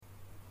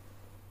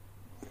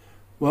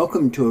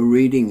Welcome to a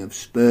reading of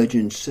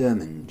Spurgeon's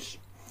sermons.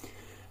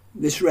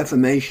 This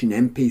Reformation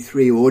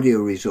MP3 audio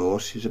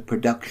resource is a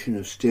production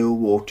of Still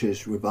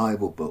Waters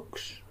Revival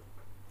Books.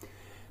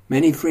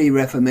 Many free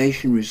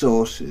Reformation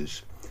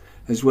resources,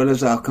 as well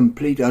as our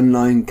complete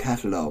online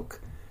catalogue,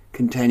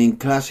 containing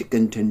classic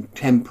and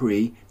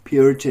contemporary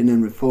Puritan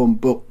and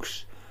Reformed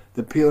books,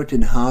 the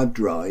Puritan hard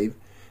drive,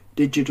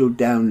 digital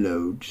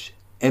downloads,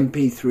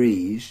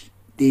 MP3s,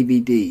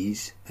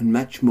 DVDs, and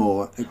much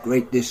more at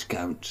great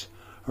discounts,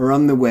 are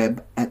on the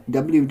web at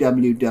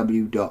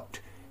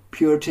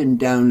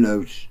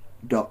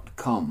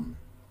www.puritandownloads.com.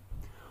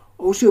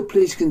 Also,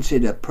 please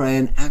consider, pray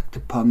and act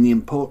upon the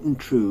important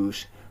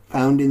truths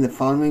found in the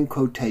following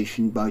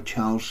quotation by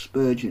Charles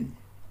Spurgeon.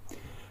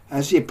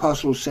 As the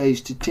Apostle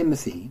says to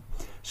Timothy,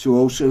 so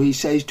also he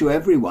says to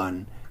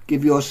everyone,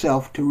 give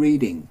yourself to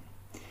reading.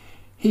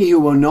 He who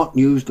will not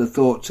use the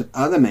thoughts of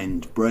other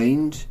men's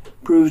brains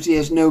proves he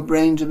has no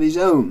brains of his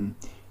own.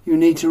 You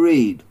need to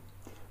read.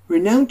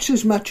 Renounce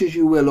as much as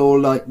you will all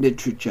light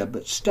literature,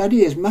 but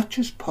study as much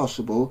as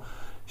possible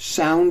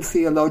sound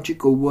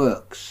theological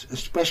works,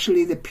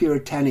 especially the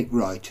Puritanic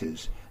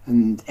writers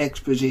and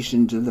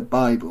expositions of the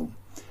Bible.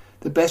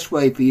 The best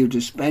way for you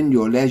to spend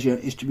your leisure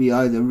is to be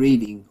either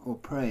reading or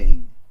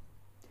praying.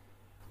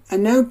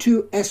 And now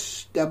to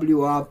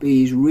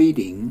SWRB's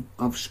reading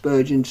of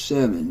Spurgeon's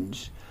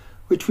sermons,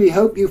 which we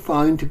hope you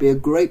find to be a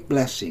great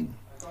blessing,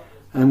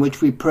 and which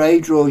we pray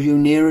draws you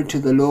nearer to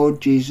the Lord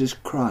Jesus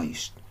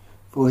Christ.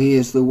 For he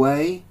is the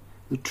way,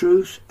 the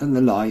truth, and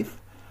the life,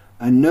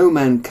 and no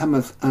man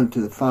cometh unto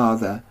the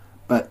Father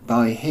but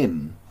by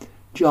him.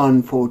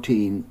 John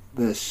 14,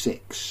 verse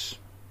 6.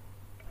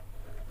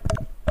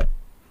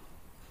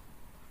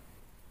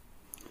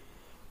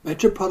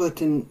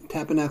 Metropolitan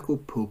Tabernacle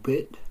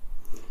Pulpit,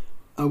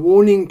 a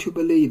warning to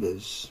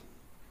believers.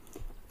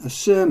 A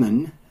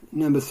sermon,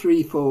 number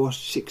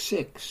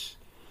 3466,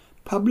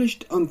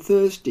 published on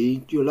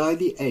Thursday, July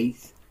the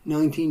 8th,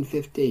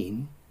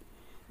 1915,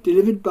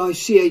 delivered by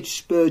C.H.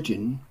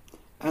 Spurgeon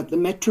at the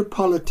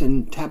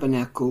Metropolitan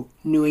Tabernacle,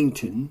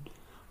 Newington,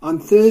 on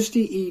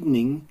Thursday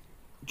evening,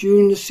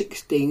 June the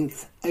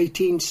 16th,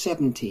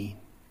 1870.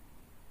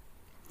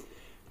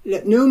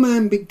 Let no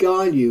man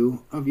beguile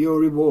you of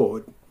your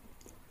reward.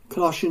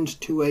 Colossians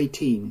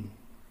 2:18.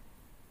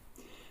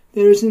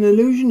 There is an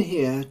allusion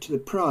here to the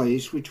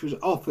prize which was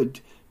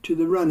offered to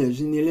the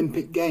runners in the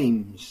Olympic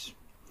Games.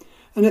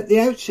 And at the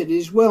outset it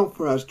is well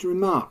for us to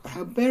remark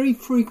how very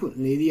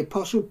frequently the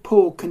Apostle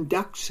Paul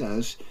conducts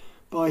us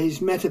by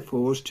his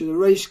metaphors to the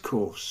race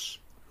course.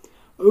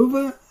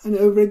 Over and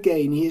over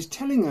again he is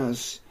telling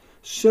us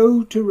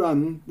so to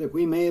run that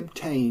we may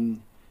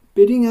obtain,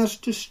 bidding us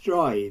to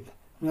strive,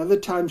 and other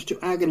times to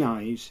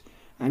agonize,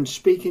 and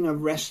speaking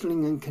of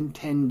wrestling and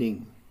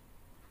contending.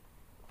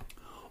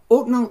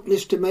 Ought not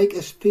this to make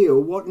us feel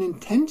what an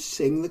intense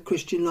thing the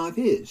Christian life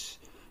is,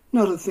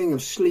 not a thing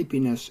of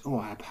sleepiness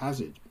or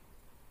haphazard?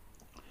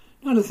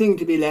 Not a thing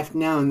to be left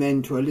now and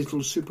then to a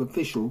little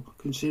superficial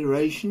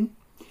consideration.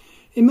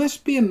 It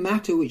must be a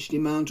matter which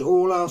demands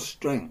all our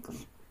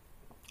strength,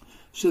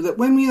 so that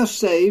when we are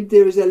saved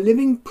there is a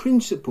living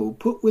principle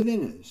put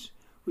within us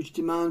which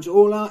demands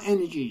all our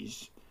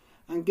energies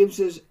and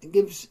gives us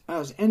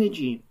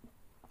energy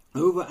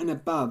over and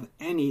above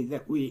any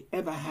that we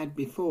ever had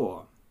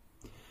before.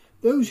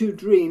 Those who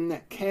dream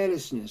that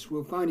carelessness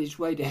will find its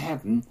way to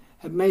heaven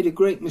have made a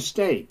great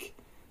mistake.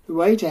 The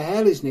way to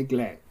hell is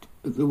neglect,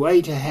 but the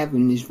way to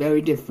heaven is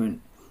very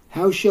different.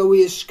 How shall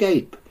we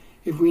escape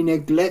if we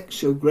neglect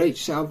so great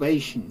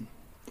salvation?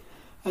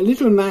 A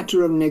little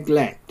matter of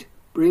neglect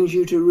brings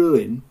you to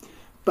ruin,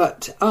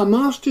 but our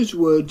Master's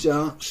words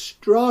are,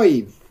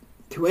 strive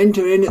to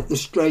enter in at the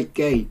strait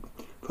gate,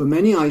 for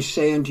many, I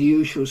say unto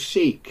you, shall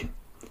seek,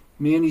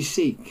 merely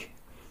seek,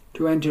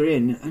 to enter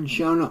in, and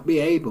shall not be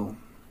able.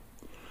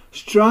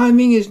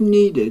 Striving is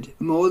needed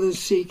more than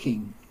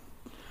seeking.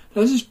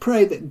 Let us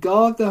pray that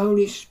God the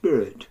Holy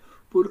Spirit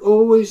would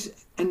always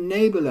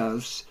enable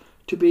us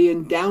to be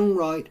in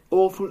downright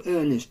awful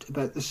earnest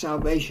about the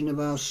salvation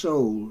of our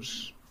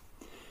souls.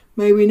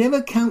 May we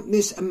never count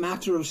this a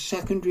matter of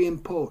secondary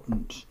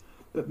importance,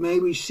 but may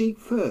we seek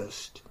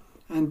first,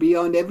 and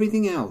beyond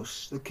everything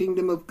else, the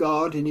kingdom of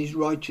God and his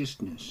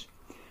righteousness.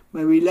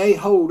 May we lay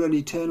hold on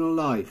eternal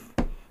life.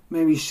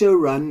 May we so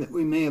run that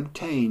we may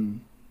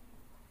obtain.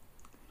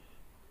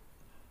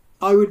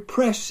 I would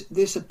press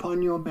this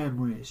upon your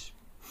memories,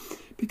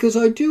 because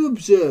I do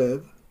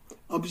observe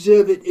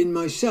it in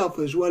myself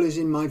as well as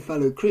in my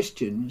fellow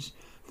Christians,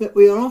 that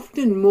we are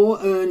often more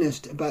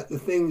earnest about the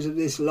things of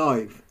this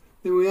life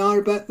than we are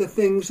about the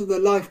things of the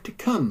life to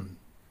come.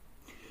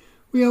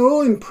 We are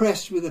all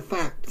impressed with the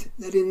fact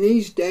that in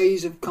these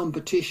days of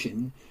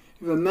competition,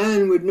 if a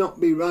man would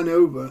not be run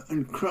over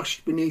and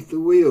crushed beneath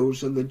the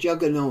wheels of the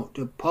juggernaut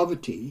of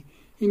poverty,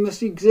 he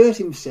must exert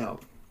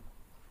himself.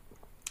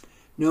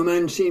 No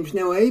man seems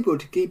now able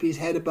to keep his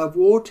head above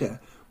water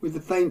with the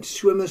faint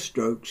swimmer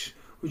strokes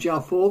which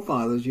our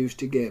forefathers used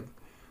to give.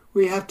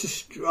 We have to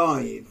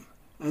strive,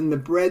 and the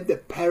bread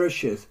that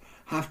perisheth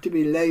have to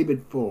be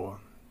laboured for.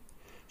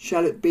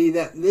 Shall it be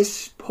that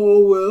this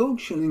poor world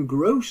shall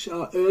engross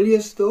our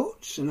earliest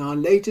thoughts and our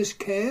latest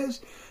cares?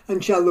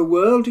 And shall the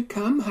world to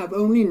come have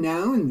only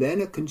now and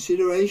then a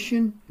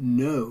consideration?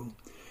 No.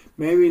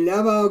 May we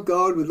love our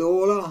God with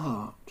all our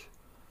heart,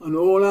 and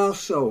all our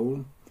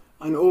soul,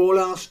 and all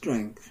our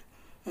strength.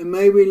 And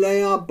may we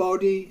lay our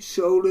body,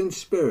 soul and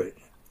spirit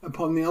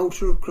upon the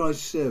altar of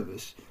Christ's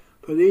service,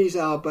 for these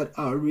are but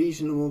our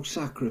reasonable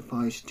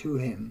sacrifice to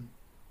him.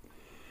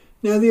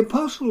 Now the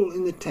apostle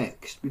in the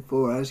text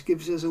before us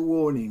gives us a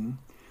warning,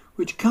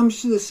 which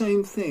comes to the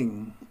same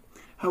thing,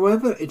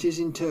 however it is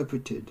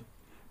interpreted.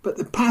 But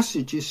the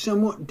passage is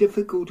somewhat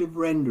difficult of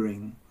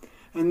rendering,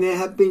 and there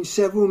have been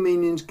several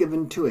meanings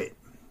given to it.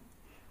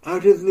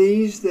 Out of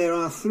these there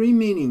are 3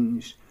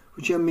 meanings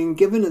which have been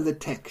given of the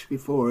text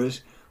before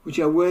us, which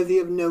are worthy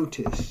of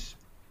notice.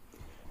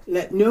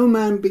 Let no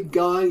man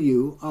beguile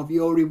you of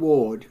your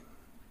reward.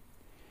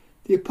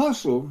 The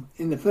apostle,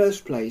 in the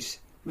first place,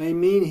 may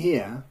mean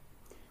here,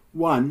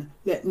 1.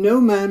 Let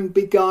no man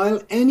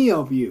beguile any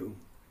of you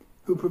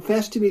who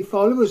profess to be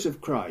followers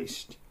of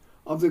Christ,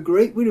 of the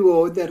great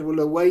reward that will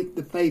await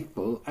the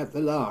faithful at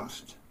the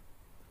last.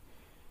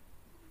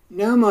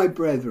 Now, my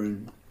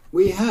brethren,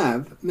 we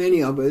have,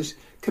 many of us,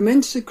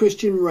 commenced the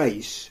Christian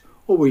race,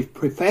 or we've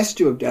professed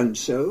to have done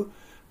so,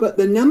 but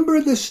the number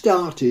of the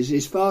starters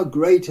is far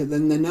greater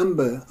than the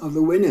number of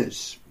the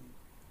winners.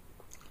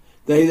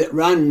 They that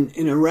run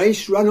in a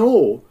race run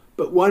all,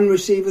 but one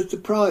receiveth the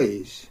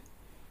prize.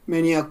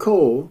 Many are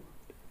called,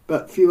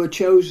 but few are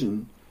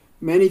chosen.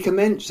 Many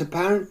commence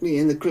apparently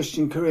in the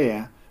Christian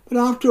career, but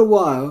after a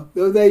while,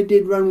 though they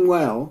did run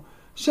well,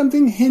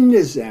 something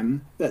hinders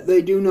them that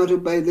they do not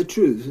obey the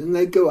truth, and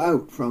they go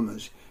out from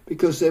us,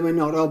 because they were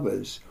not of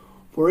us.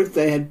 For if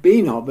they had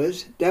been of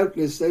us,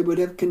 doubtless they would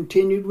have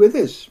continued with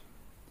us.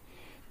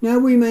 Now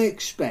we may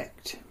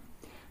expect,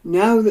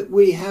 now that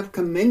we have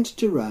commenced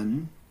to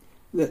run,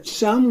 that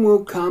some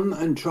will come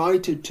and try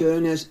to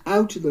turn us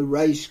out of the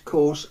race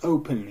course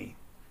openly.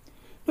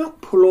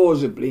 Not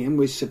plausibly and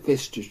with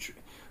sophistry,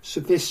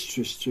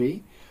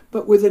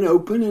 but with an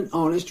open and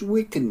honest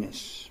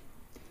wickedness.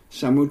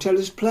 Some will tell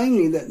us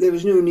plainly that there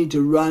is no need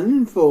to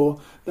run,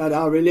 for that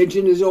our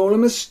religion is all a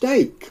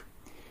mistake,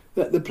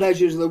 that the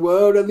pleasures of the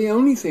world are the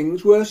only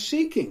things worth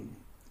seeking,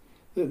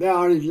 that they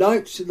are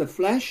delights of the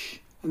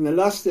flesh and the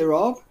lust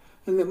thereof,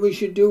 and that we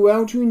should do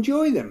well to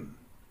enjoy them.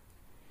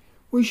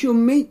 We shall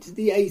meet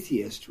the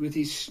atheist with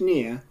his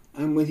sneer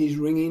and with his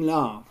ringing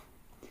laugh.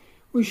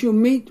 We shall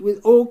meet with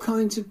all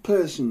kinds of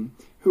person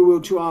who will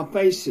to our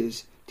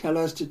faces tell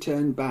us to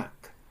turn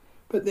back.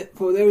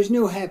 For there is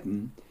no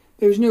heaven,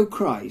 there is no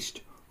Christ,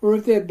 or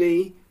if there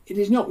be, it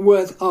is not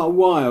worth our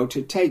while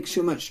to take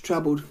so much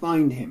trouble to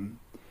find him.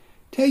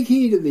 Take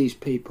heed of these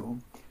people.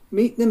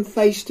 Meet them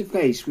face to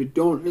face with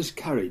dauntless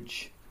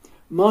courage.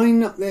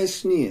 Mind not their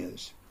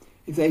sneers.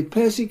 If they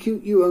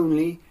persecute you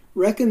only,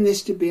 reckon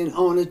this to be an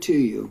honour to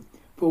you.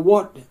 For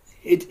what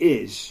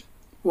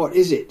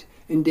is it,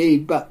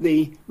 indeed, but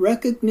the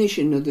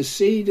recognition of the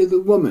seed of the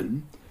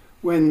woman,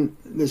 when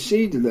the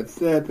seed of the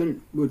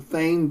serpent would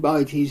fain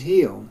bite his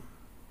heel?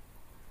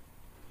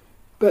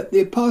 But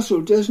the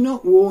apostle does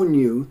not warn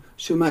you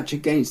so much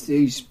against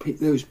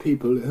those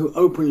people who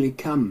openly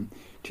come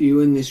to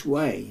you in this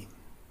way.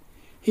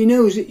 He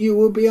knows that you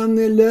will be on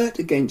the alert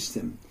against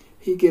them.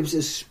 He gives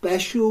a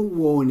special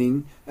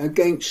warning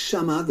against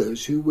some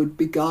others who would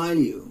beguile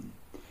you.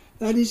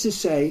 That is to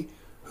say,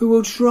 who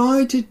will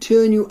try to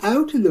turn you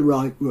out of the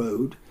right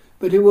road,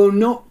 but who will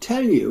not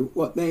tell you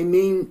what they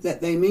mean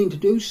to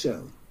do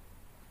so.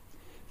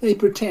 They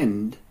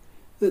pretend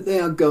that they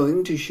are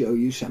going to show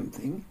you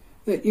something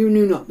that you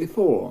knew not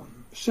before,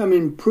 some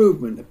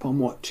improvement upon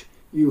what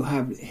you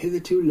have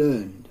hitherto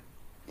learned.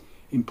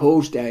 In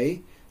Paul's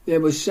day,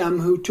 there were some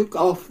who took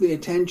off the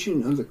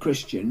attention of the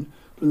Christian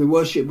from the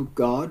worship of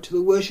God to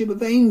the worship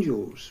of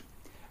angels.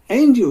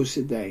 Angels,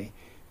 said they,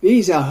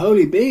 these are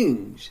holy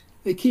beings.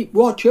 They keep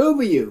watch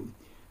over you.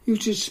 You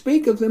should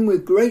speak of them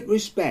with great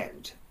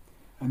respect.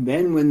 And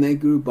then when they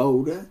grew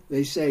bolder,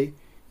 they say,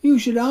 you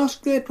should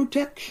ask their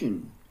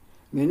protection.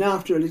 And then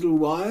after a little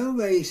while,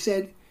 they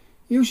said,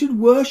 you should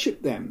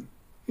worship them.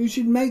 You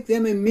should make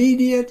them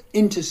immediate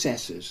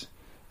intercessors.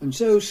 And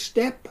so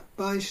step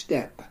by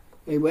step,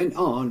 they went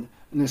on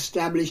and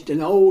established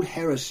an old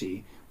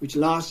heresy which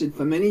lasted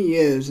for many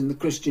years in the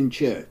Christian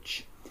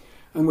church,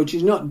 and which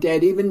is not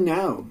dead even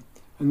now,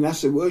 and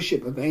thus the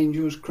worship of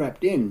angels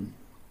crept in.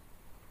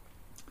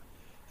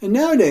 And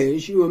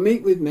nowadays you will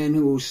meet with men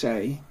who will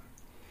say,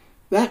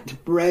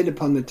 that bread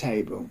upon the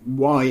table,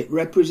 why, it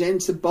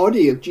represents the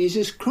body of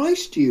Jesus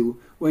Christ to you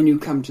when you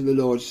come to the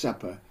Lord's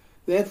Supper.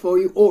 Therefore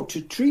you ought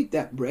to treat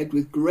that bread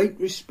with great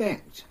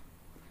respect.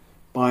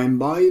 By and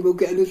by you will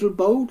get a little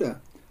bolder,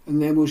 and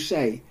they will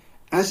say,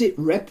 as it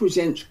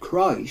represents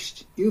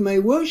Christ, you may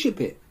worship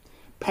it.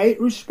 Pay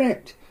it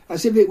respect,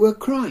 as if it were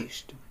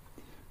Christ.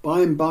 By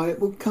and by it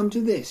will come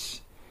to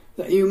this,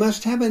 that you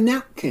must have a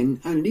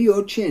napkin under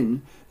your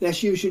chin,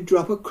 lest you should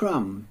drop a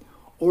crumb,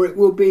 or it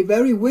will be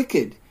very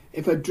wicked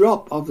if a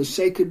drop of the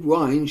sacred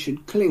wine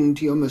should cling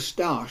to your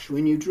moustache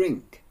when you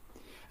drink.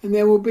 and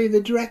there will be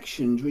the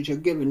directions which are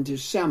given to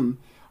some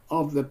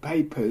of the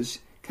papers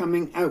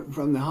coming out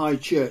from the High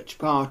Church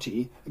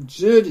party,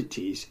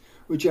 absurdities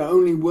which are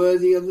only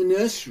worthy of the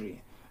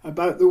nursery,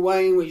 about the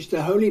way in which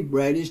the holy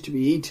bread is to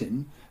be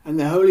eaten and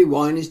the holy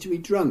wine is to be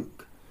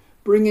drunk,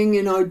 bringing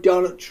in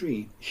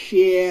idolatry,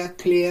 sheer,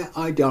 clear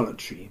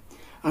idolatry,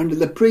 under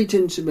the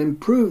pretence of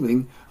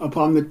improving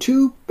upon the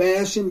too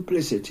bare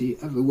simplicity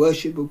of the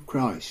worship of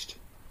Christ.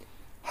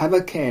 Have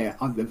a care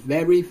of the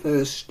very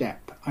first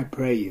step, I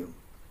pray you.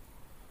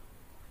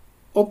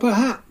 Or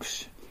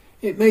perhaps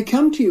it may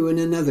come to you in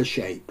another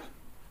shape.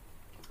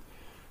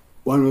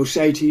 One will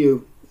say to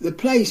you, the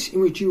place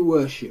in which you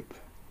worship,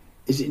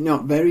 is it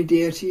not very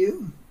dear to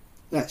you?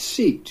 That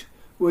seat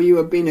where you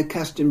have been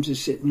accustomed to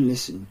sit and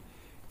listen,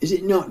 is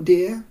it not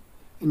dear?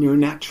 And your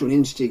natural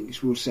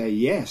instincts will say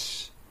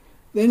yes.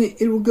 Then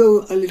it will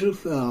go a little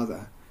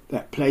further.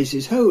 That place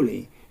is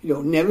holy. It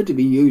ought never to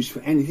be used for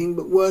anything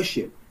but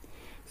worship.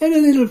 Then a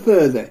little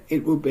further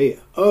it will be,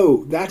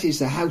 oh, that is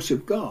the house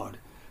of God.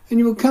 And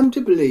you will come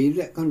to believe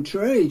that,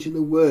 contrary to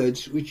the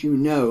words which you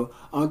know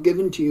are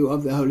given to you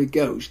of the Holy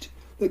Ghost,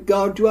 that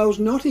God dwells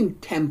not in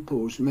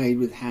temples made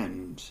with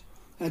hands,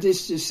 that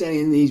is to say,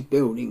 in these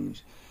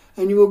buildings,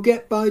 and you will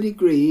get by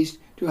degrees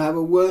to have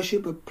a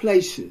worship of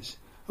places,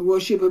 a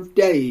worship of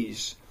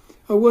days,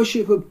 a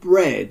worship of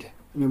bread,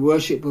 and a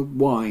worship of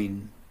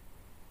wine.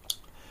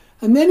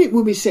 And then it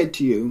will be said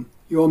to you,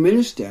 your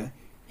minister,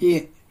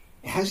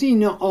 has he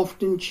not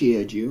often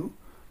cheered you?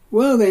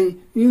 Well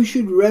then, you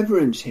should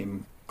reverence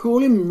him.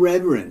 Call him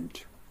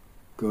reverend.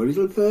 Go a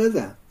little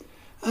further,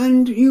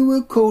 and you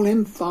will call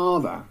him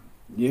father.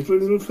 Get a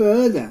little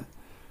further,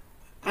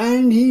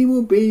 and he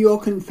will be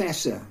your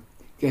confessor.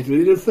 Get a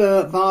little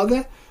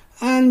farther,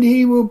 and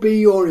he will be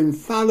your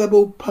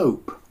infallible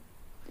pope.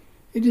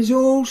 It is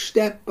all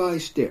step by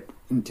step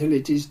until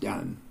it is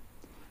done.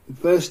 The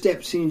first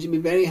step seems to be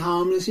very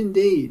harmless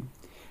indeed.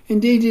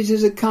 Indeed, it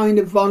is a kind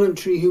of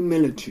voluntary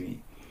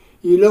humility.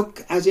 You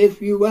look as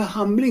if you were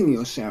humbling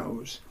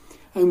yourselves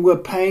and were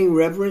paying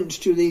reverence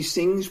to these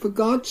things for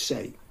God's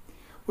sake,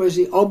 whereas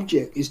the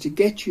object is to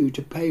get you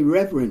to pay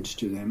reverence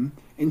to them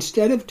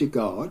instead of to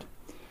God.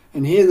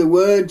 And here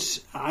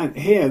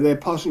the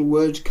apostle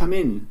words come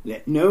in.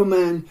 Let no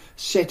man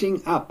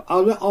setting up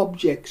other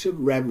objects of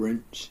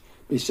reverence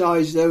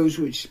besides those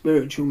which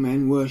spiritual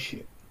men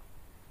worship.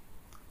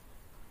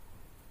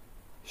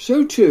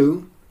 So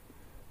too,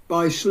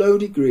 by slow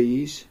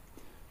degrees,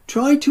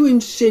 try to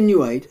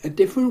insinuate a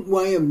different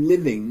way of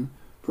living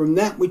from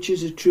that which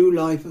is a true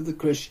life of the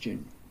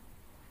Christian.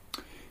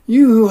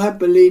 You who have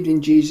believed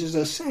in Jesus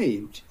are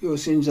saved. Your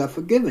sins are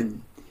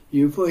forgiven.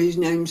 You for his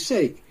name's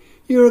sake.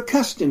 You are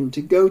accustomed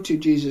to go to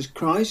Jesus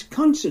Christ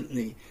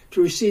constantly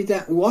to receive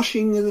that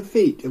washing of the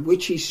feet of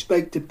which he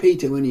spake to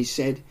Peter when he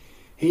said,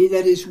 he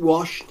that is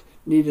washed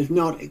needeth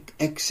not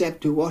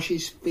except to wash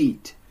his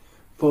feet,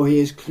 for he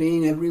is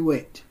clean every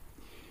whit.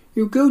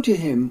 You go to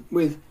him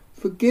with,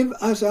 forgive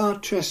us our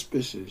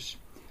trespasses,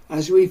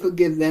 as we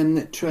forgive them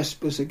that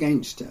trespass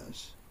against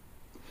us.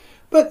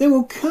 But there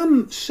will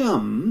come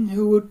some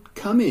who would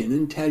come in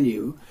and tell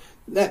you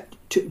that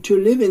to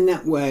live in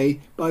that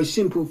way by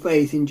simple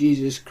faith in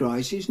Jesus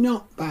Christ is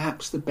not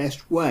perhaps the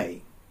best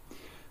way.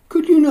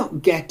 Could you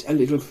not get a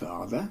little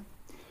farther?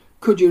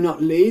 Could you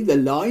not lead the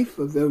life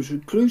of those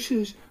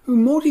recluses who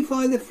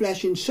mortify the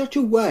flesh in such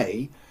a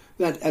way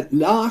that at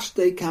last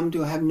they come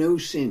to have no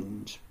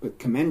sins, but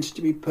commence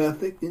to be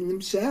perfect in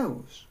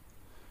themselves?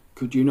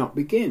 Could you not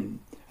begin,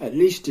 at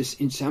least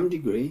in some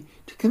degree,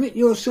 to commit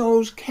your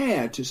soul's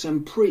care to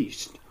some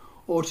priest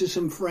or to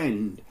some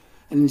friend,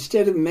 and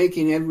instead of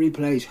making every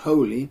place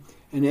holy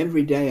and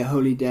every day a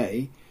holy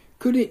day,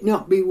 could it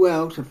not be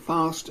well to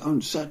fast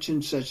on such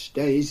and such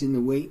days in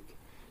the week,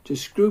 to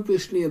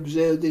scrupulously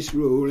observe this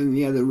rule and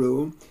the other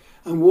rule,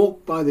 and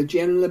walk by the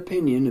general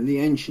opinion of the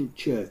ancient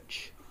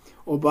church,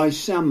 or by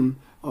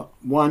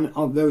one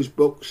of those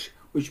books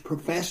which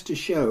profess to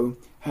show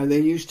how they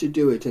used to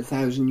do it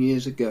 1,000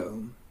 years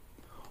ago?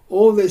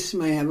 All this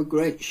may have a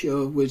great show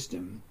of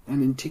wisdom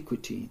and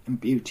antiquity and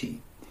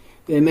beauty.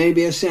 There may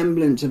be a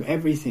semblance of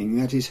everything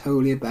that is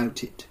holy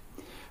about it,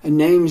 and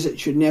names that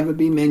should never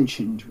be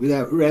mentioned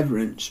without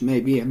reverence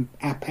may be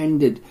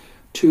appended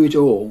to it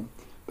all.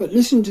 But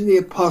listen to the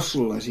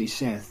apostle as he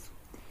saith,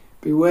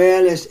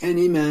 beware lest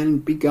any man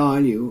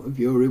beguile you of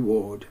your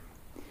reward.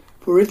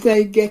 For if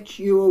they get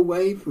you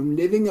away from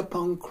living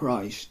upon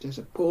Christ as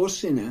a poor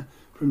sinner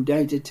from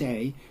day to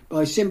day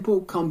by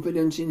simple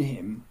confidence in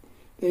him,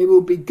 they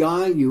will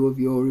beguile you of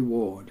your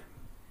reward.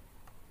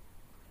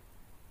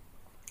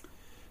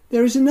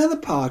 There is another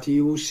party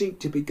who will seek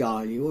to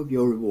beguile you of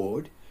your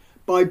reward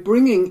by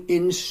bringing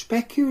in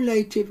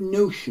speculative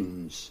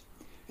notions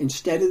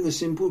instead of the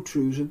simple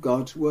truths of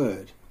God's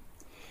word.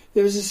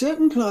 There is a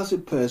certain class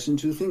of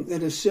persons who think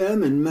that a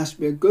sermon must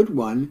be a good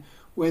one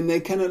when they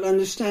cannot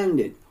understand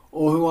it,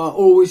 or who are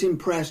always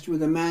impressed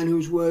with a man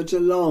whose words are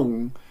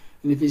long,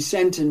 and if his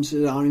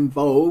sentences are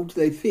involved,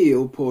 they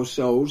feel, poor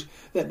souls,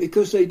 that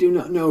because they do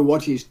not know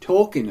what he is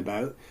talking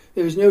about,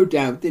 there is no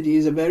doubt that he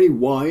is a very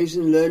wise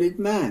and learned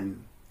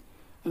man.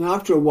 And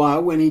after a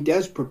while, when he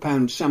does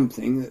propound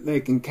something that they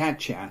can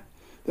catch at,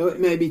 though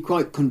it may be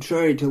quite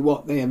contrary to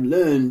what they have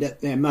learned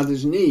at their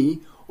mother's knee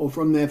or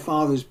from their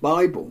father's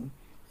Bible,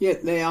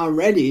 yet they are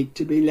ready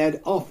to be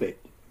led off it,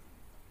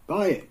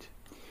 by it.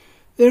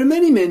 There are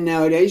many men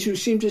nowadays who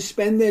seem to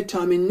spend their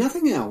time in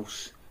nothing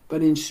else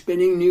but in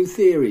spinning new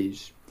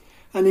theories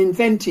and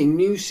inventing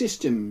new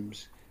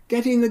systems,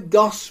 getting the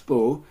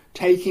gospel,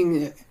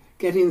 gutting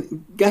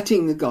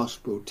the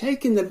gospel,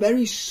 taking the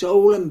very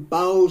soul and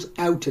bowels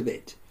out of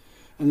it,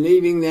 and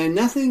leaving there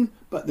nothing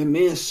but the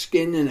mere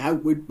skin and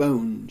outward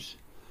bones.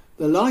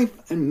 The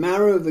life and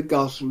marrow of the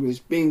gospel is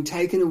being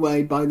taken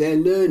away by their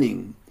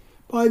learning,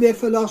 by their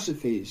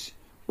philosophies,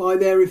 by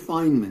their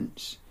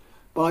refinements,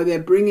 by their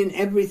bringing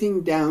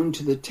everything down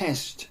to the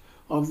test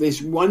of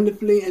this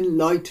wonderfully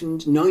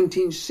enlightened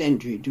 19th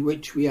century to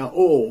which we are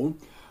all,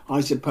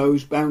 I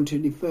suppose, bound to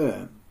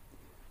defer.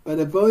 But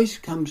a voice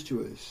comes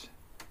to us.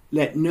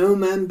 Let no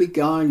man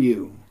beguile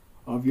you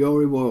of your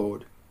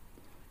reward.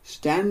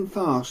 Stand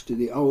fast to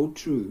the old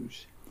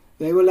truths.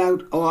 They will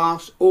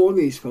outlast all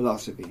these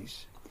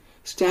philosophies.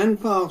 Stand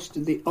fast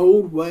to the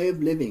old way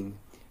of living.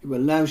 It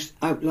will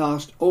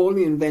outlast all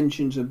the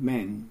inventions of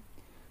men.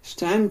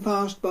 Stand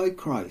fast by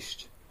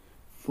Christ,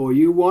 for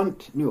you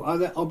want no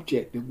other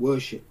object of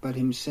worship but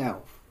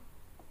himself.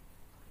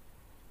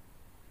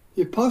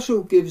 The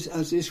apostle gives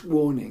us this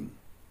warning.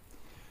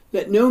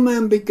 Let no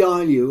man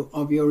beguile you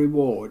of your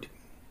reward,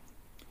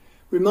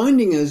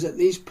 reminding us that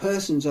these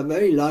persons are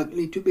very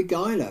likely to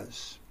beguile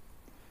us.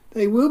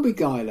 They will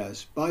beguile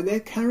us by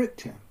their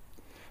character.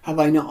 Have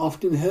I not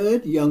often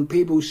heard young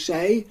people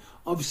say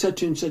of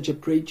such and such a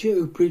preacher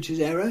who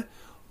preaches error,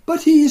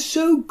 "But he is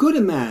so good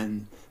a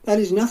man." That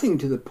is nothing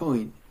to the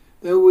point.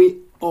 Though we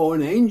or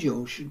an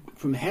angel should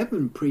from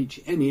heaven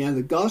preach any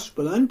other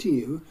gospel unto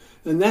you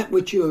than that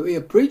which you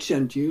have preached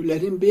unto you,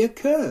 let him be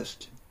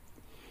accursed.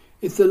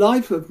 If the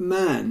life of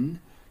man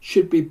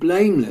should be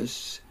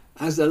blameless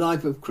as the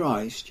life of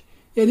Christ,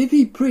 yet if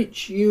he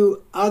preach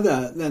you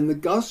other than the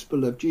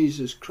gospel of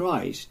Jesus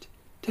Christ,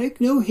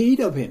 take no heed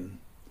of him.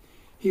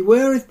 He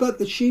weareth but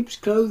the sheep's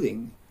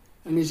clothing,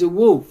 and is a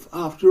wolf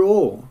after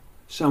all.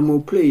 Some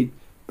will plead,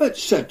 but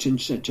such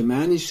and such a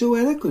man is so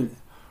eloquent.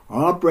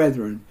 Ah,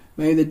 brethren,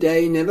 may the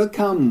day never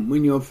come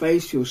when your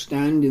face will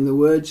stand in the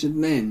words of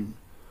men.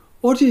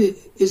 What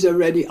is a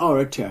ready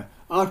orator,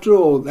 after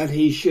all, that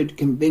he should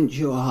convince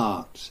your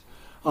hearts?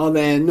 Are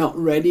there not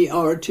ready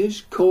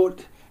orators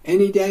caught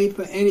any day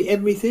for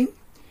everything?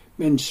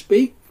 Men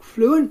speak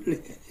fluently,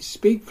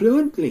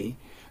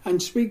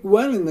 and speak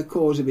well in the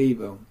cause of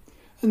evil.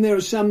 And there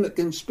are some that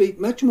can speak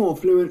much more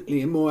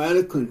fluently and more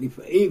eloquently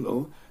for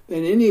evil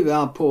than any of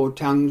our poor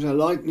tongues are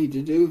likely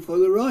to do for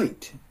the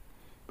right.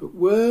 But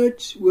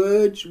words,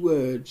 words,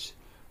 words,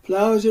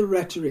 flowers of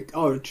rhetoric,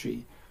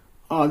 oratory,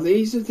 are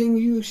these the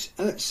things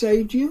that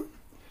saved you?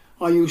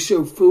 Are you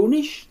so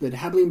foolish that,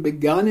 having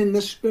begun in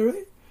the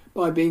Spirit,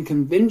 by being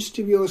convinced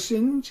of your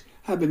sins,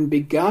 having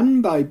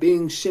begun by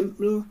being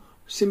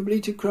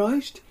simply to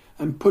Christ,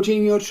 and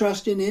putting your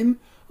trust in him,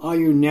 are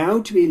you now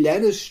to be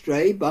led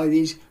astray by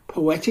these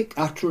poetic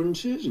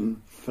utterances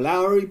and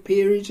flowery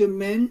periods of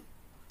men?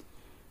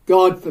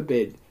 God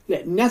forbid,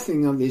 let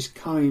nothing of this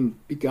kind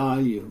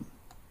beguile you.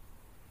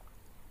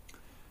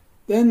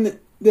 Then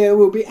there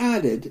will be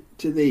added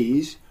to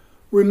these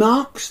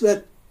remarks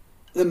that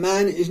the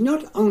man is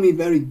not only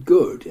very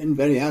good and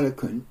very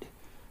eloquent,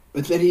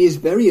 but that he is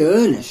very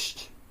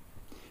earnest.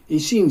 He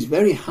seems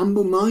very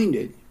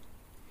humble-minded.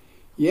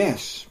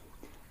 Yes,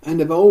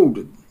 and of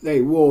old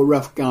they wore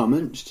rough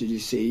garments to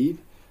deceive,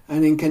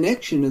 and in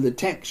connection of the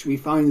text we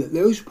find that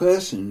those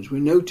persons were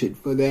noted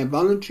for their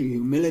voluntary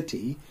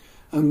humility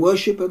and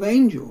worship of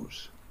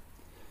angels.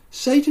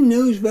 Satan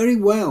knows very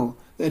well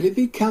that if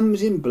he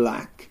comes in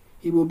black,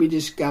 he will be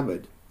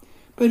discovered.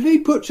 But if he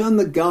puts on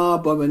the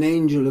garb of an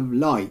angel of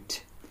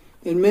light,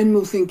 then men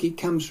will think he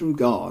comes from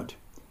God,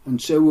 and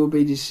so will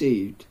be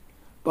deceived.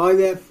 By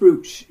their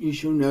fruits ye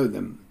shall know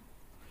them.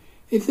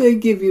 If they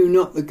give you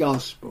not the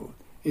gospel,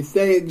 if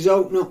they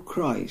exalt not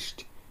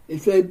Christ,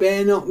 if they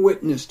bear not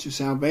witness to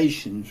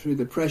salvation through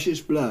the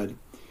precious blood,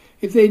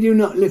 if they do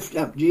not lift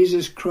up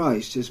Jesus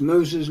Christ as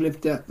Moses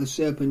lifted up the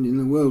serpent in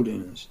the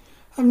wilderness,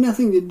 have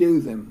nothing to do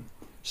with them.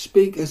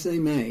 Speak as they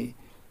may,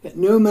 let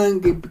no man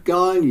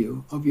beguile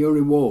you of your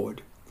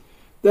reward.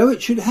 Though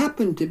it should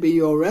happen to be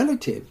your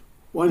relative,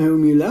 one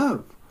whom you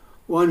love,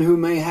 one who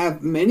may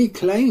have many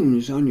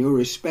claims on your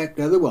respect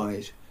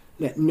otherwise,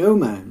 let no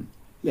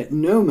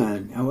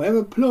man,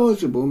 however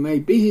plausible may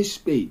be his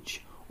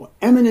speech or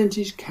eminent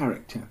his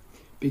character,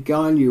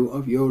 beguile you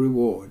of your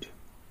reward.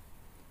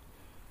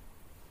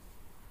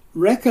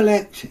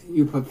 Recollect,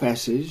 you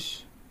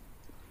professors,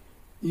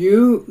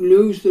 you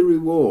lose the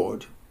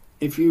reward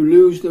if you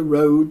lose the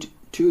road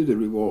to the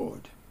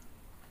reward.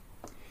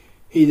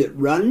 He that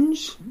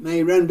runs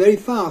may run very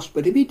fast,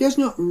 but if he does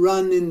not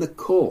run in the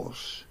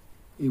course,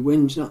 he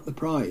wins not the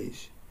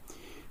prize.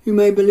 You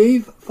may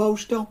believe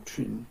false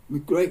doctrine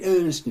with great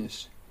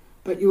earnestness,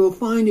 but you will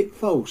find it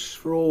false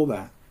for all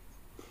that.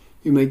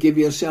 You may give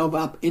yourself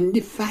up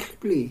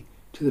indefatigably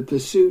to the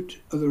pursuit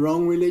of the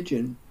wrong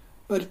religion,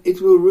 but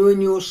it will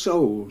ruin your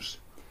souls.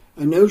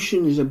 A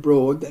notion is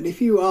abroad that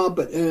if you are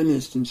but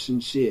earnest and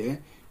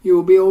sincere, you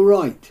will be all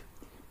right.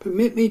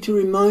 Permit me to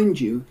remind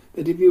you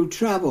that if you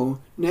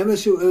travel never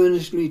so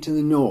earnestly to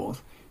the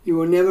north, you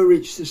will never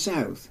reach the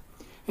south.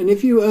 And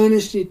if you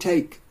earnestly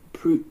take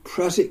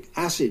prussic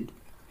acid,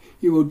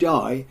 you will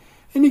die.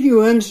 And if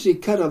you earnestly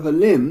cut off a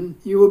limb,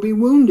 you will be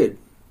wounded.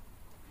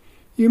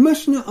 You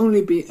must not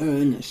only be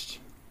earnest,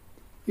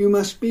 you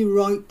must be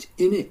right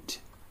in it.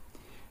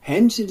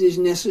 Hence it is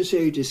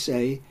necessary to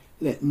say,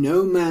 let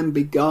no man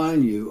beguile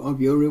you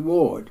of your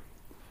reward.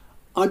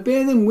 I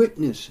bear them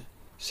witness,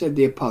 said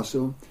the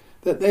apostle,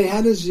 that they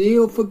had a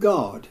zeal for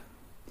God,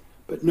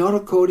 but not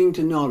according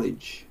to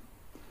knowledge,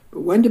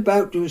 but went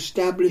about to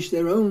establish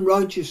their own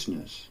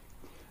righteousness,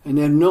 and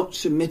have not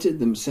submitted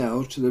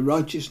themselves to the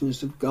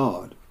righteousness of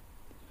God.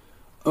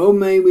 Oh,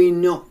 may we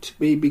not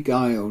be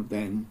beguiled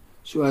then,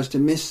 so as to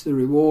miss the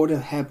reward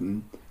of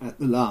heaven at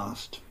the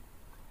last.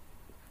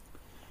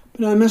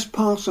 But I must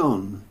pass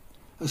on,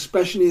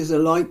 especially as the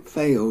light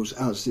fails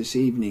us this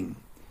evening.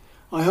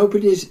 I hope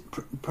it is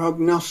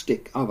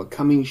prognostic of a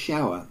coming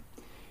shower.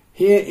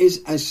 Here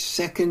is a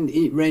second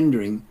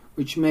rendering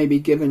which may be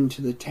given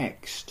to the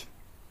text.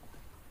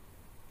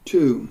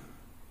 2.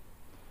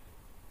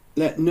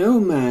 Let no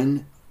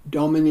man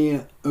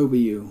domineer over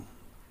you.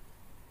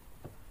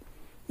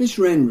 This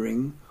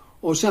rendering,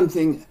 or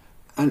something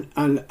analogous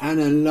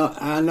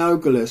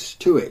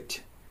to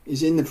it,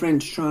 is in the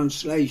French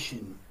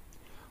translation.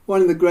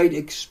 One of the great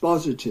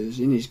expositors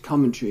in his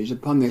commentaries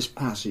upon this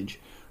passage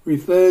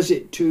refers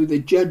it to the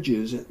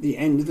judges at the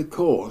end of the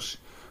course,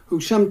 who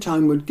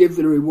sometime would give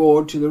the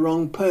reward to the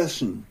wrong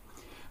person,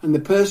 and the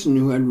person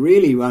who had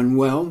really run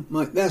well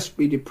might thus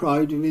be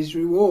deprived of his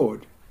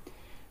reward.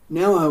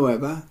 Now,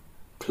 however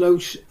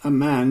close a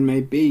man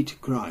may be to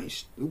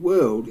Christ, the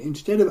world,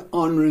 instead of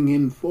honouring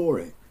him for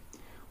it,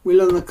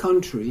 will on the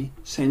contrary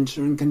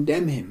censure and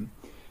condemn him,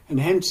 and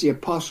hence the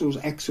apostle's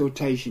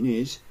exhortation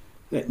is,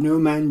 let no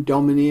man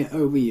domineer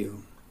over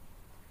you.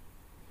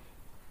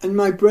 And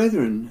my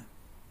brethren,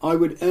 I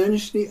would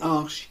earnestly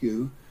ask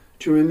you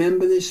to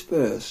remember this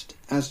first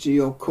as to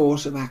your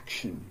course of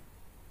action.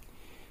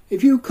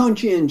 If you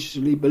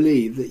conscientiously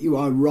believe that you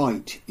are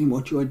right in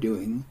what you are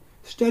doing,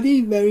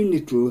 study very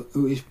little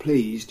who is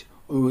pleased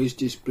or who is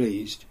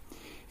displeased.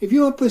 If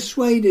you are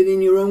persuaded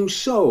in your own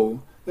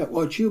soul that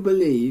what you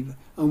believe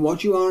and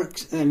what you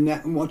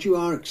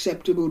are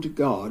acceptable to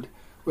God,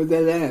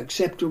 whether they are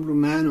acceptable to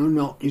man or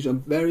not, is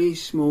of very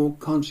small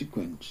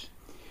consequence.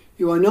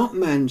 You are not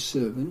man's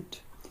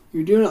servant.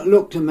 You do not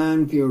look to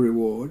man for your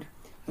reward,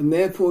 and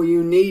therefore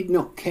you need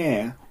not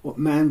care what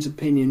man's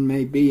opinion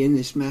may be in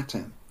this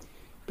matter.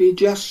 Be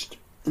just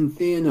and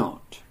fear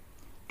not.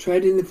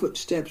 Tread in the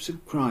footsteps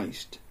of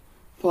Christ.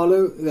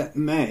 Follow that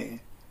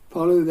may.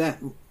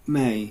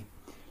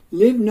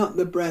 Live not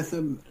the breath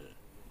of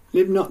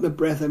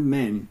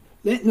men.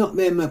 Let not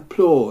their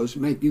applause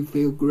make you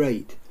feel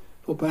great,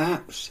 for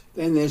perhaps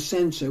then their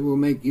censure will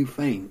make you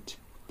faint.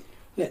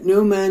 Let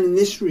no man in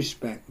this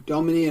respect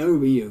domineer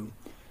over you,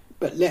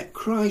 but let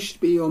Christ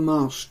be your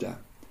master,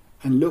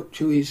 and look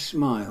to his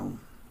smile.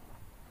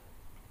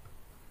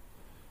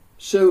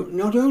 So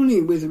not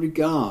only with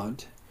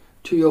regard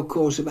to your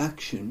course of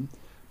action,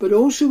 but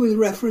also with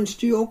reference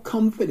to your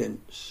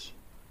confidence,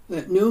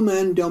 let no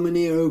man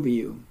domineer over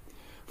you.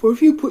 For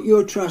if you put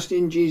your trust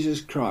in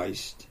Jesus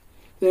Christ,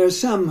 there are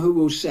some who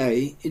will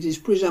say it is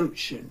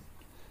presumption.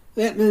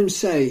 Let them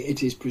say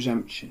it is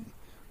presumption.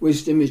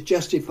 Wisdom is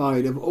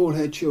justified of all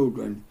her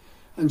children,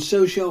 and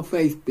so shall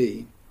faith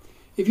be.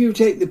 If you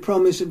take the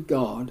promise of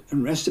God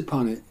and rest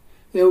upon it,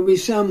 there will be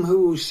some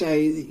who will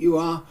say that you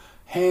are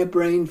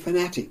harebrained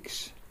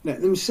fanatics.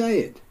 Let them say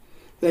it.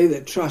 They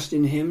that trust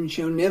in him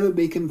shall never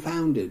be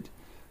confounded.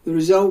 The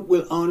result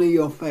will honour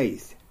your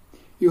faith.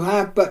 You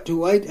have but to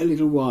wait a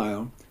little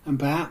while, and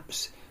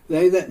perhaps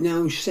they that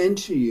now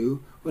censure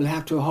you will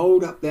have to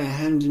hold up their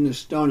hands in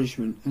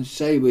astonishment and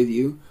say with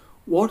you,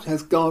 what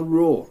hath God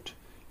wrought?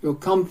 Your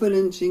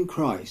confidence in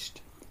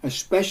Christ,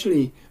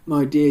 especially,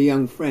 my dear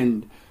young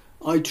friend,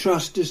 I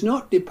trust does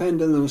not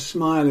depend on the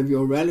smile of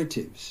your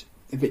relatives.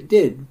 If it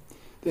did,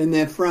 then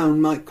their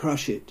frown might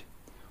crush it.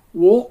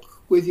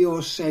 Walk with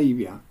your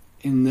Saviour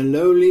in the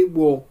lowly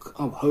walk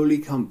of holy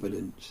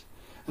confidence,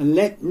 and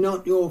let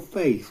not your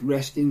faith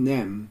rest in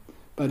them,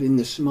 but in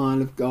the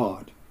smile of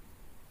God.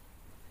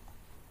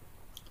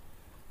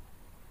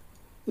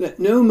 Let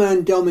no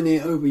man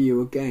domineer over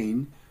you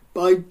again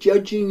by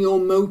judging your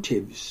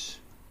motives.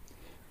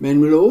 Men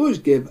will always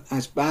give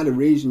as bad a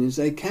reason as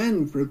they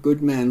can for a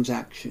good man's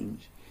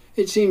actions.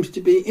 It seems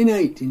to be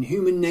innate in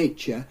human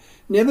nature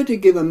never to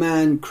give a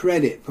man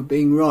credit for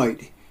being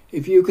right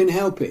if you can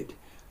help it,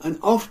 and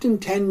often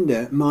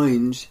tender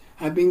minds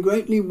have been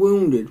greatly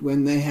wounded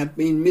when they have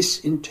been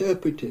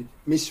misinterpreted,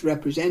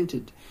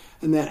 misrepresented,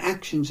 and their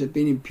actions have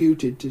been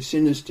imputed to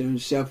sinister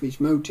and selfish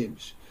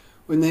motives,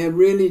 when they have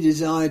really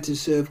desired to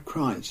serve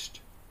Christ.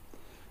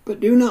 But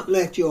do not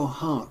let your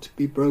heart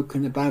be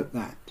broken about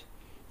that.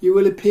 You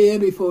will appear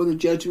before the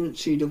judgment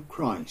seat of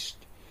Christ.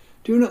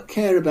 Do not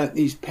care about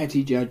these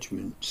petty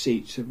judgment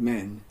seats of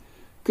men.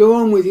 Go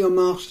on with your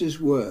Master's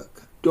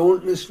work,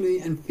 dauntlessly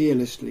and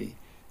fearlessly.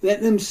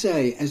 Let them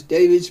say, as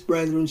David's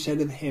brethren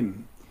said of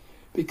him,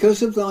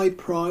 because of thy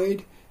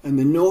pride and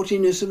the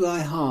naughtiness of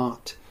thy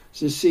heart,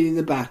 to see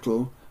the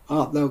battle,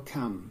 art thou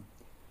come.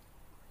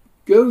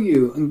 Go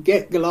you and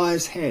get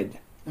Goliath's head,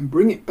 and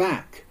bring it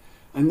back,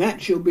 and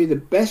that shall be the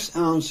best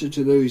answer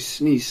to those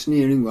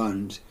sneering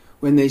ones,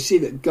 when they see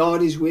that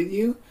God is with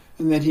you,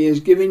 and that he has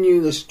given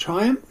you this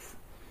triumph.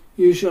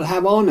 You shall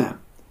have honour,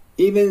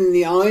 even in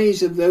the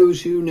eyes of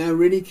those who now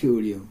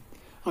ridicule you.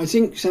 I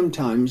think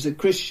sometimes the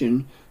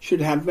Christian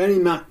should have very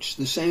much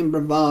the same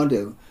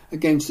bravado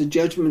against the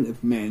judgment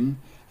of men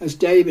as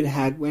David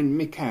had when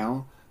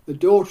Michal, the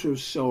daughter of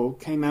Saul,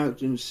 came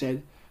out and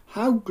said,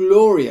 How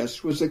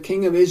glorious was the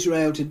King of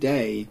Israel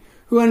today,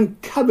 who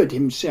uncovered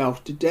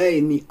himself today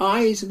in the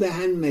eyes of the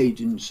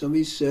handmaidens of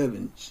his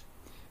servants.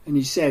 And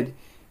he said,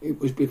 It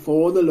was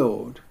before the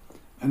Lord,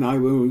 and I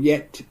will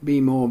yet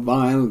be more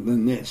vile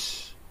than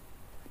this.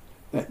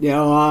 Let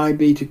your eye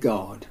be to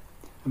God,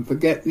 and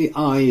forget the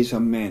eyes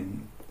of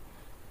men.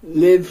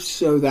 Live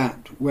so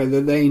that,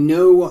 whether they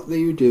know what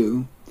you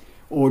do,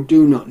 or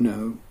do not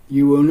know,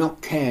 you will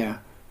not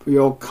care, for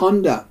your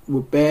conduct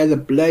will bear the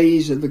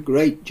blaze of the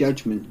great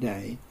judgment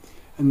day,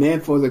 and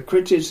therefore the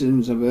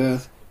criticisms of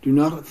earth do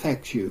not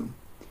affect you.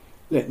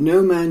 Let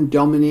no man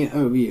dominate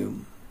over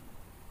you.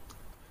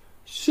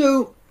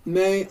 So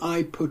may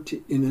I put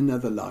it in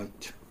another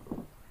light.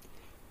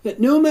 Let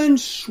no man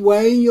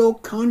sway your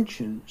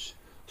conscience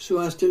so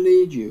as to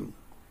lead you.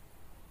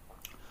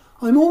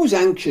 I'm always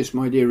anxious,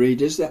 my dear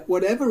readers, that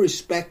whatever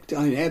respect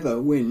I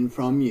ever win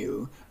from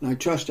you, and I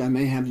trust I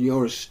may have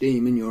your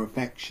esteem and your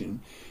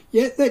affection,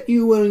 yet that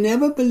you will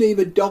never believe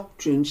a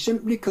doctrine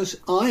simply because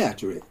I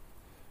utter it,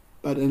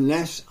 but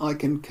unless I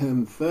can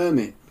confirm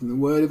it from the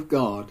word of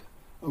God,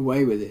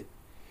 away with it.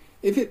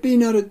 If it be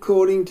not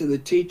according to the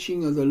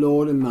teaching of the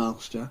Lord and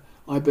Master,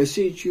 I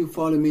beseech you,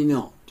 follow me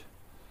not.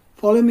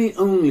 Follow me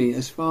only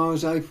as far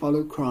as I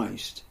follow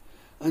Christ,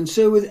 and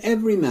so with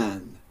every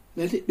man.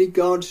 Let it be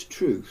God's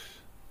truth.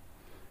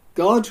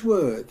 God's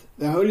word,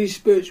 the Holy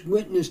Spirit's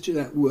witness to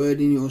that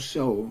word in your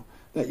soul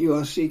that you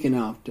are seeking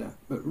after.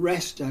 But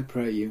rest, I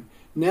pray you,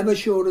 never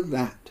short of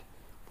that.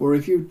 For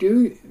if you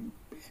do,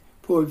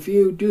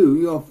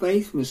 your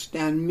faith must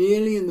stand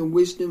merely in the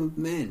wisdom of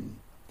men.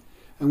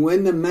 And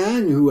when the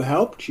man who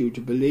helped you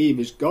to believe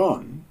is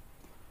gone,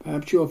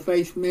 perhaps your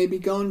faith may be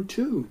gone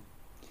too,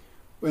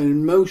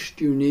 when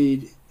most you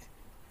need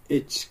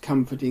its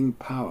comforting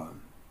power.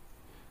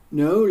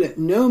 No, let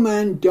no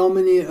man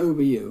dominate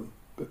over you,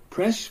 but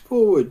press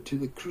forward to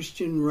the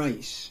Christian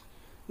race,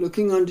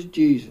 looking unto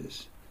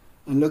Jesus,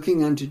 and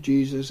looking unto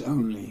Jesus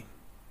only.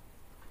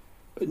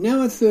 But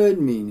now a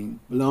third meaning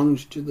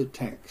belongs to the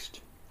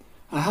text.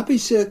 A happy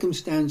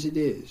circumstance it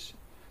is,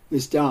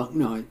 this dark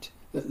night,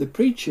 that the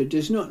preacher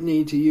does not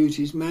need to use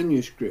his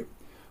manuscript,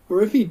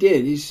 for if he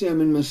did, his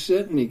sermon must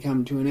certainly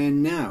come to an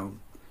end now.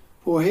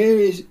 For here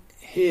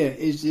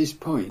is this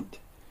point.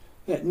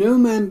 Let no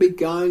man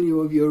beguile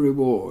you of your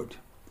reward.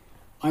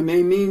 I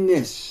may mean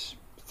this.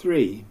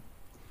 3.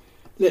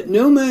 Let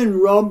no man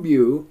rob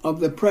you of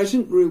the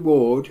present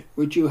reward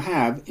which you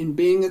have in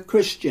being a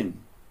Christian.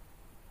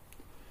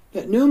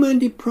 Let no man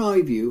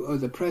deprive you of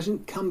the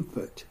present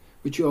comfort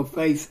which your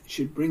faith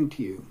should bring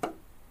to you.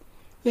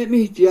 Let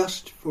me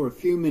just for a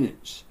few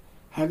minutes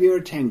have your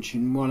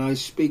attention while I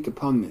speak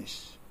upon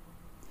this.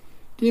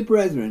 Dear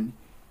brethren,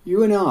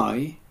 you and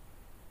I,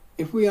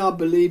 if we are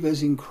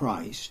believers in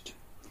Christ,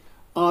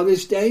 are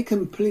this day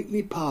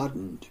completely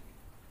pardoned.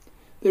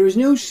 There is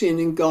no sin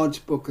in God's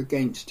book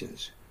against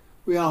us.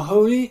 We are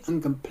wholly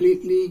and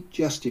completely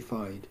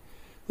justified.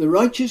 The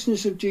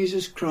righteousness of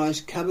Jesus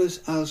Christ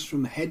covers us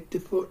from head to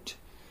foot,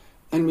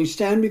 and we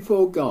stand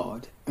before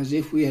God as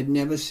if we had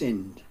never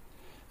sinned.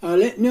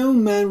 Let no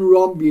man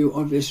rob you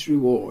of this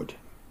reward.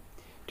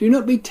 Do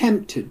not be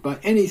tempted by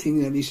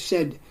anything that is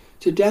said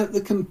to doubt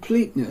the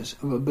completeness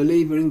of a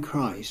believer in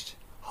Christ.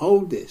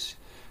 Hold this,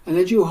 and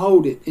as you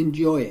hold it,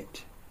 enjoy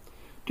it.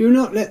 Do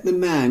not let the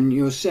man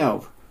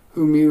yourself,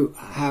 whom you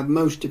have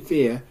most to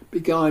fear,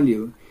 beguile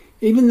you,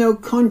 even though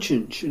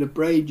conscience should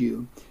upbraid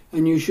you,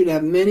 and you should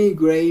have many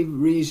grave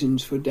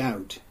reasons for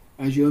doubt,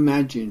 as you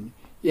imagine,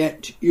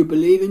 yet you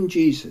believe in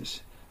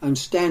Jesus, and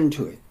stand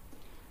to it.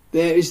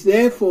 There is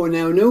therefore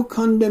now no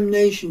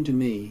condemnation to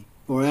me,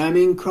 for I am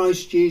in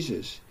Christ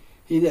Jesus.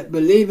 He that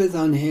believeth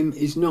on him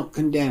is not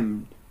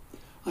condemned.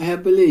 I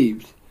have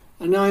believed,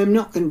 and I am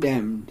not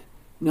condemned.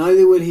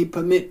 Neither will he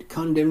permit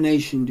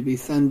condemnation to be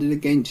thundered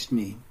against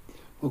me.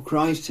 For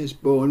Christ has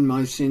borne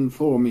my sin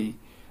for me,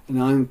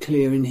 and I am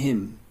clear in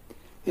him.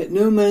 Let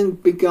no man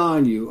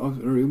beguile you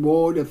of the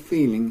reward of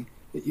feeling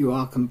that you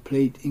are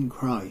complete in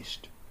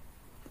Christ.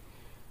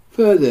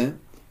 Further,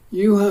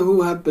 you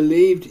who have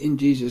believed in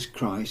Jesus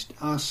Christ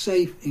are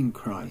safe in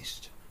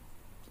Christ.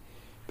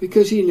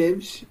 Because he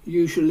lives,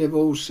 you shall live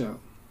also.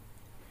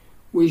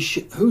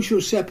 Who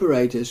shall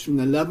separate us from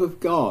the love of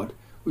God,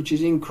 which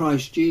is in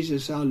Christ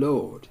Jesus our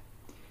Lord.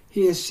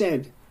 He has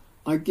said,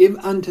 I give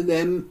unto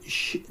them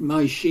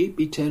my sheep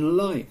eternal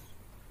life,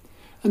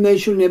 and they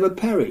shall never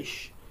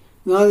perish,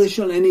 neither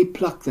shall any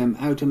pluck them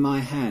out of my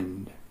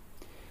hand.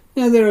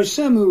 Now there are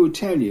some who will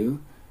tell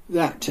you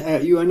that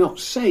you are not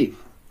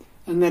safe,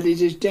 and that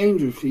it is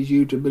dangerous for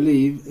you to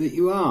believe that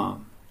you are.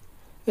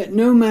 Let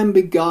no man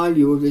beguile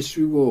you of this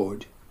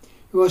reward.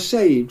 You are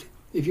saved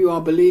if you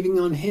are believing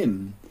on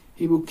him.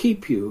 He will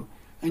keep you,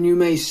 and you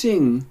may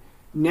sing,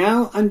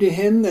 Now unto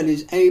him that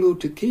is able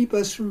to keep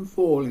us from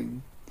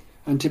falling,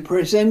 and to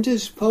present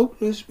us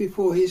faultless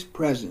before his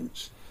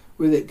presence,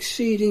 with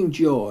exceeding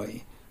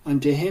joy,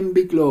 unto him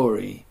be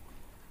glory.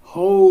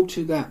 Hold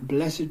to that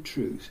blessed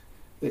truth,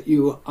 that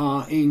you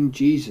are in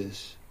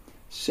Jesus,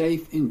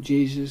 safe in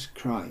Jesus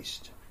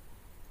Christ.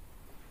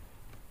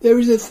 There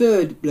is a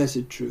third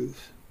blessed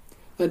truth,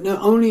 that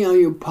not only are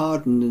you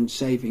pardoned and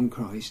safe in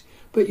Christ,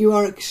 but you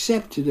are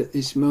accepted at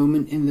this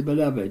moment in the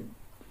Beloved.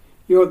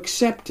 Your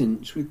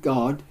acceptance with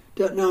God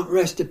does not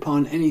rest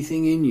upon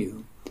anything in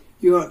you.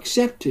 You are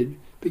accepted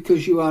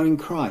because you are in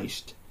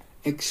Christ,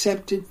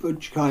 accepted for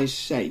Christ's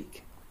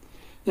sake.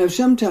 Now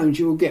sometimes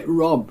you will get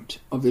robbed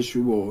of this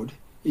reward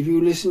if you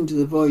listen to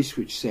the voice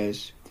which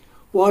says,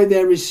 Why,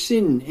 there is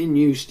sin in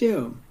you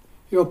still.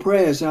 Your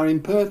prayers are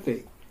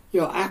imperfect.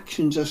 Your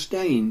actions are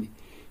stained.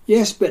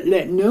 Yes, but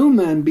let no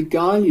man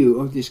beguile you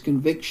of this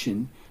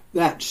conviction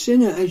that,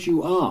 sinner as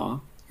you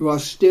are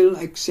still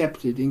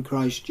accepted in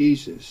Christ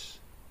Jesus.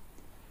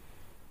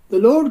 The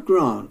Lord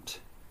grant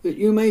that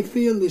you may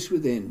feel this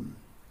within,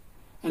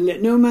 and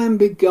let no man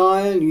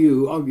beguile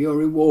you of your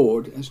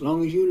reward as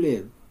long as you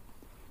live.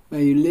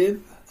 May you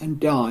live and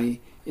die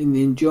in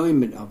the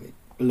enjoyment of it,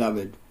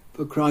 beloved,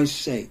 for Christ's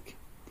sake.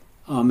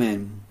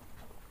 Amen.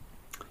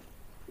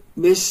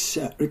 This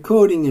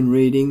recording and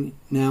reading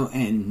now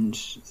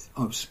ends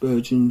of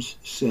Spurgeon's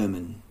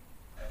sermon.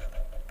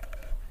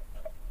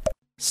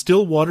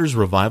 Still Waters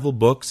Revival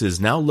Books is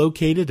now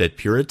located at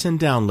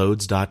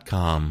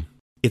PuritanDownloads.com.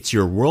 It's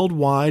your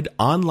worldwide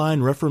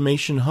online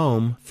Reformation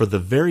home for the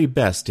very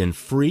best in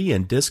free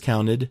and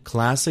discounted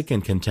classic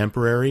and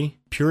contemporary,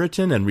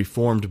 Puritan and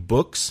Reformed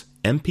books,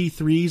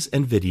 MP3s,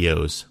 and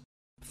videos.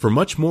 For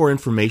much more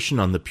information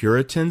on the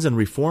Puritans and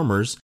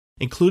Reformers,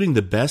 including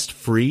the best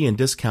free and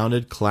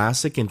discounted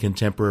classic and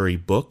contemporary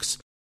books,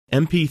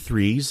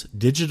 MP3s,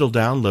 digital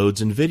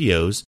downloads, and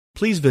videos,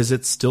 please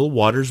visit Still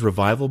Waters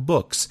Revival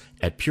Books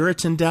at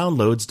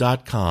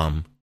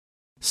PuritanDownloads.com.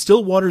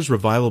 Still Waters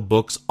Revival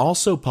Books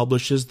also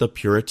publishes the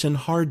Puritan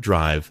Hard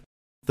Drive,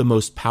 the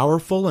most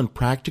powerful and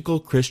practical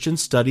Christian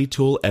study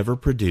tool ever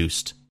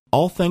produced.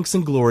 All thanks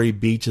and glory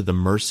be to the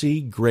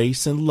mercy,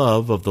 grace, and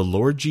love of the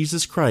Lord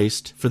Jesus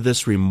Christ for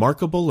this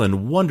remarkable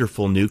and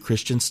wonderful new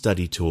Christian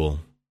study tool.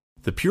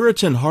 The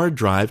Puritan Hard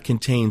Drive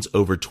contains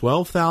over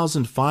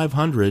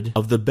 12,500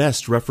 of the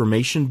best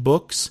Reformation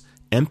books,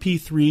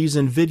 MP3s,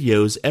 and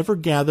videos ever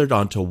gathered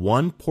onto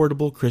one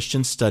portable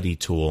Christian study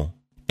tool.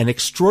 An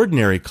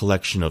extraordinary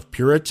collection of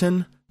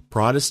Puritan,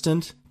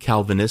 Protestant,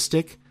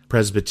 Calvinistic,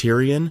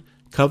 Presbyterian,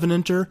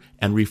 Covenanter,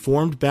 and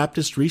Reformed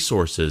Baptist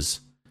resources.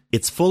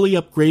 It's fully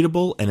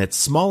upgradable and it's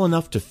small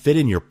enough to fit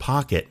in your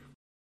pocket.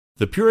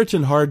 The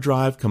Puritan Hard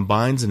Drive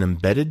combines an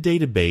embedded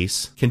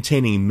database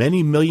containing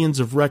many millions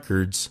of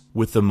records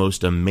with the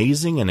most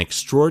amazing and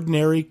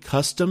extraordinary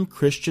custom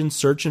Christian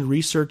search and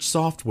research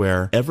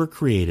software ever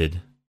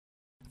created.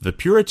 The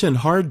Puritan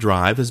Hard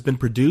Drive has been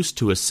produced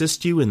to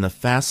assist you in the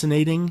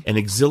fascinating and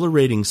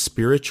exhilarating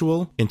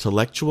spiritual,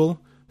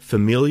 intellectual,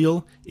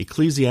 familial,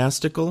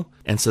 ecclesiastical,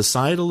 and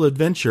societal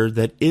adventure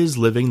that is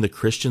living the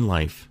Christian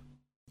life.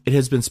 It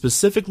has been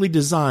specifically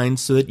designed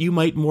so that you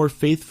might more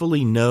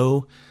faithfully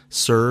know,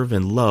 serve,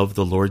 and love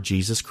the Lord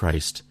Jesus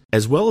Christ,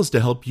 as well as to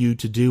help you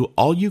to do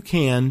all you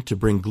can to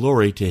bring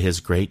glory to His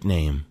great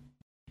name.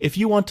 If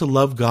you want to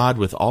love God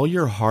with all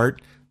your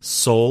heart,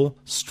 soul,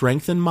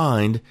 strength, and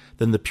mind,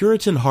 then the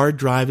Puritan Hard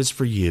Drive is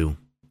for you.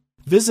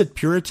 Visit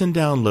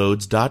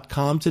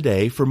PuritanDownloads.com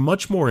today for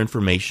much more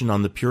information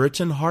on the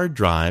Puritan Hard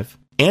Drive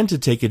and to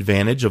take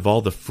advantage of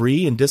all the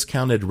free and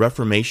discounted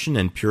Reformation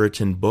and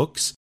Puritan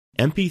books,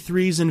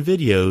 MP3s, and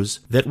videos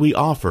that we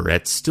offer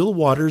at Still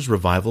Waters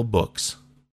Revival Books.